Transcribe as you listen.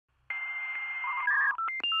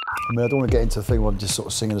I mean, I don't want to get into the thing where I'm just sort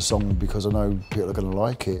of singing a song because I know people are going to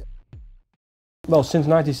like it. Well, since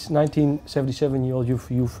 1977,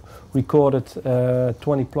 you've recorded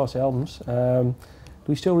 20 plus albums. Do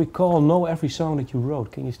you still know every song that you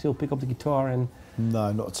wrote? Can you still pick up the guitar and?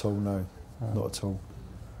 No, not at all. No, not at all.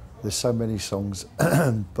 There's so many songs,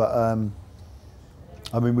 but I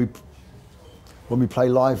mean, when we play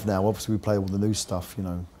live now, obviously we play all the new stuff, you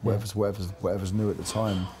know, whatever's new at the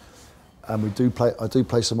time, and I do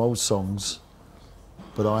play some old songs,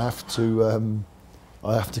 but I have to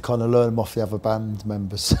kind of learn them off the other band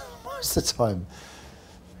members most of the time.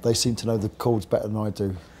 They seem to know the chords better than I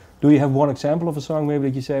do. Do you have one example of a song maybe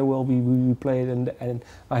that you say, well, we play it and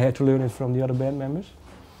I had to learn it from the other band members?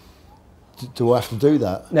 Do I have to do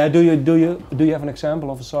that? Now, do you have an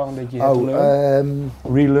example of a song that you had to learn,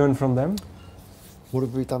 relearn from them? What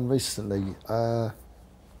have we done recently? There's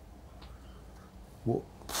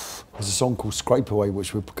a song called Scrape Away,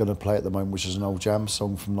 which we're going to play at the moment, which is an old jam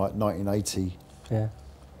song from like 1980. Yeah.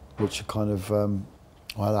 Which kind of, well,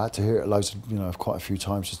 I had to hear it loads, quite a few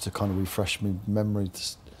times just to kind of refresh my memory.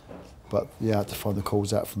 But yeah, I had to find the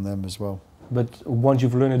chords out from them as well. But once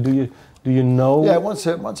you've learned it, do you know? Yeah, once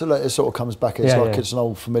it sort of comes back, it's it's an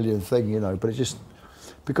old familiar thing, But it just,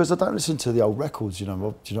 because I don't listen to the old records, do you know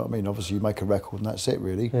what I mean? Obviously, you make a record and that's it,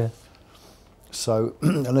 really. Yeah. So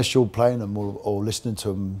unless you're playing them or listening to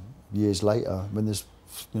them years later, I mean, that's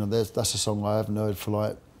a song I haven't heard for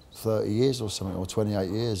like 30 years or something, or 28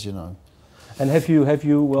 years, And have you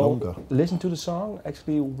longer listened to the song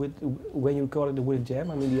actually when you recorded it with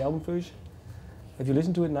Jam? I mean, the album version. Have you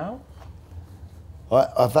listened to it now?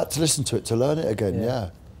 I've had to listen to it to learn it again,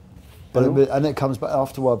 yeah. But and it comes back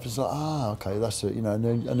after a while. It's like, okay, that's it, and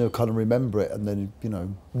then kind of remember it, and then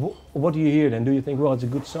What do you hear then? Do you think, well, it's a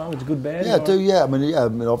good song, it's a good band? Yeah, I do. Yeah, I mean,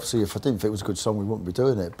 obviously, if I didn't think it was a good song, we wouldn't be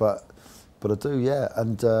doing it. But I do, yeah.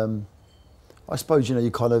 And I suppose I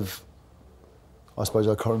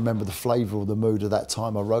can't remember the flavour or the mood of that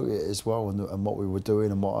time I wrote it as well, and what we were doing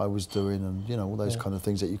and what I was doing, and all those kind of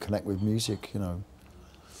things that you connect with music,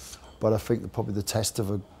 But I think that probably the test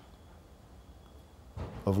of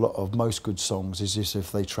most good songs is just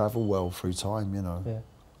if they travel well through time, Yeah.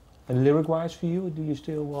 And lyric-wise for you, do you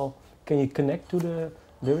still can you connect to the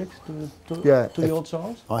lyrics to the old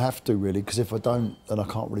songs? I have to really, because if I don't, then I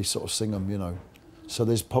can't really sort of sing them, So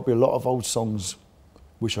there's probably a lot of old songs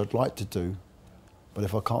which I'd like to do. But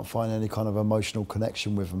if I can't find any kind of emotional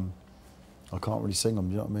connection with them, I can't really sing them,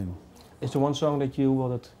 you know what I mean? Is there one song that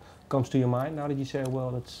that comes to your mind now that you say,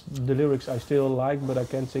 well, that's the lyrics I still like, but I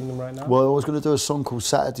can't sing them right now? Well, I was going to do a song called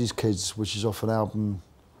Saturday's Kids, which is off an album,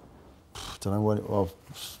 I don't know when,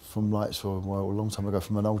 from a long time ago,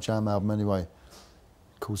 from an old jam album anyway,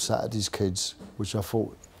 called Saturday's Kids, which I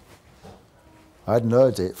thought, I hadn't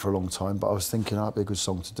heard it for a long time, but I was thinking that'd be a good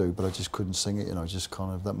song to do, but I just couldn't sing it, just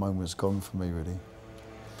kind of, that moment's gone for me, really.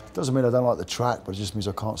 Doesn't mean I don't like the track, but it just means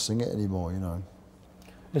I can't sing it anymore,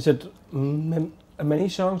 Is it many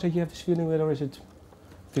songs that you have this feeling with, or is it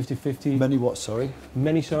 50-50? Many what, sorry?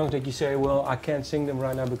 Many songs that you say, well, I can't sing them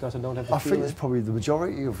right now because I don't have the feeling? I think it's probably the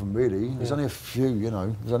majority of them, really. There's only a few,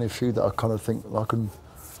 There's only a few that I kind of think I can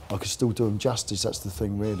still do them justice, that's the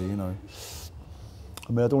thing, really,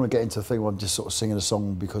 I mean, I don't want to get into the thing where I'm just sort of singing a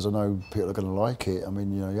song because I know people are going to like it. I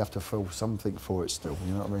mean, you have to feel something for it still,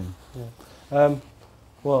 you know what I mean? Yeah.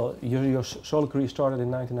 Well, your solo career started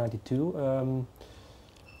in 1992.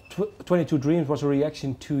 22 Dreams was a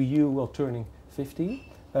reaction to you, turning 50.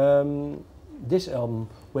 This album,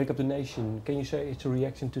 Wake Up the Nation, can you say it's a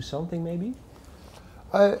reaction to something, maybe?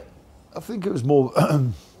 I think it was more,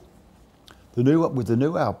 with the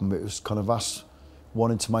new album, it was kind of us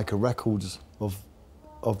wanting to make a record of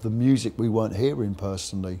the music we weren't hearing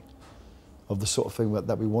personally, of the sort of thing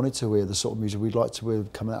that we wanted to hear, the sort of music we'd like to hear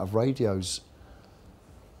coming out of radios.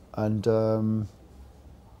 And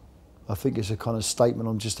I think it's a kind of statement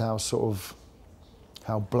on just how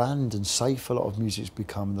bland and safe a lot of music's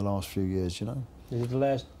become in the last few years, Is it the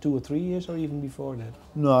last 2 or 3 years, or even before that?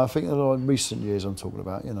 No, I think in recent years I'm talking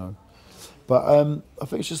about, But I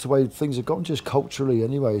think it's just the way things have gone, just culturally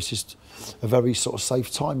anyway. It's just a very sort of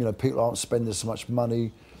safe time, People aren't spending so much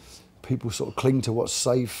money. People sort of cling to what's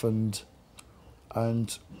safe, and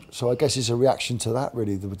so I guess it's a reaction to that,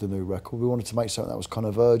 really, with the new record. We wanted to make something that was kind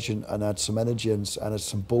of urgent and had some energy and had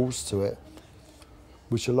some balls to it,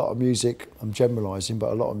 which a lot of music, I'm generalising,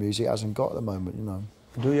 but a lot of music hasn't got at the moment,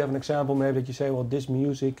 Do you have an example maybe that you say, well, this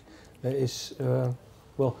music is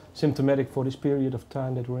symptomatic for this period of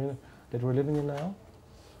time that we're living in now?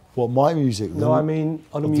 What, my music? No, I mean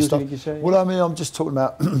other music that you say. Well, I mean, I'm just talking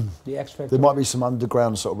about the X Factor. There might be some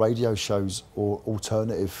underground sort of radio shows or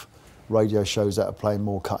alternative radio shows that are playing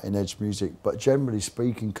more cutting edge music. But generally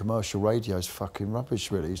speaking, commercial radio is fucking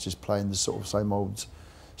rubbish, really. It's just playing the sort of same old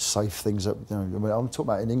safe things that, you know, I mean, I'm talking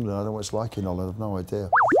about in England, I don't know what it's like in Holland, I've no idea.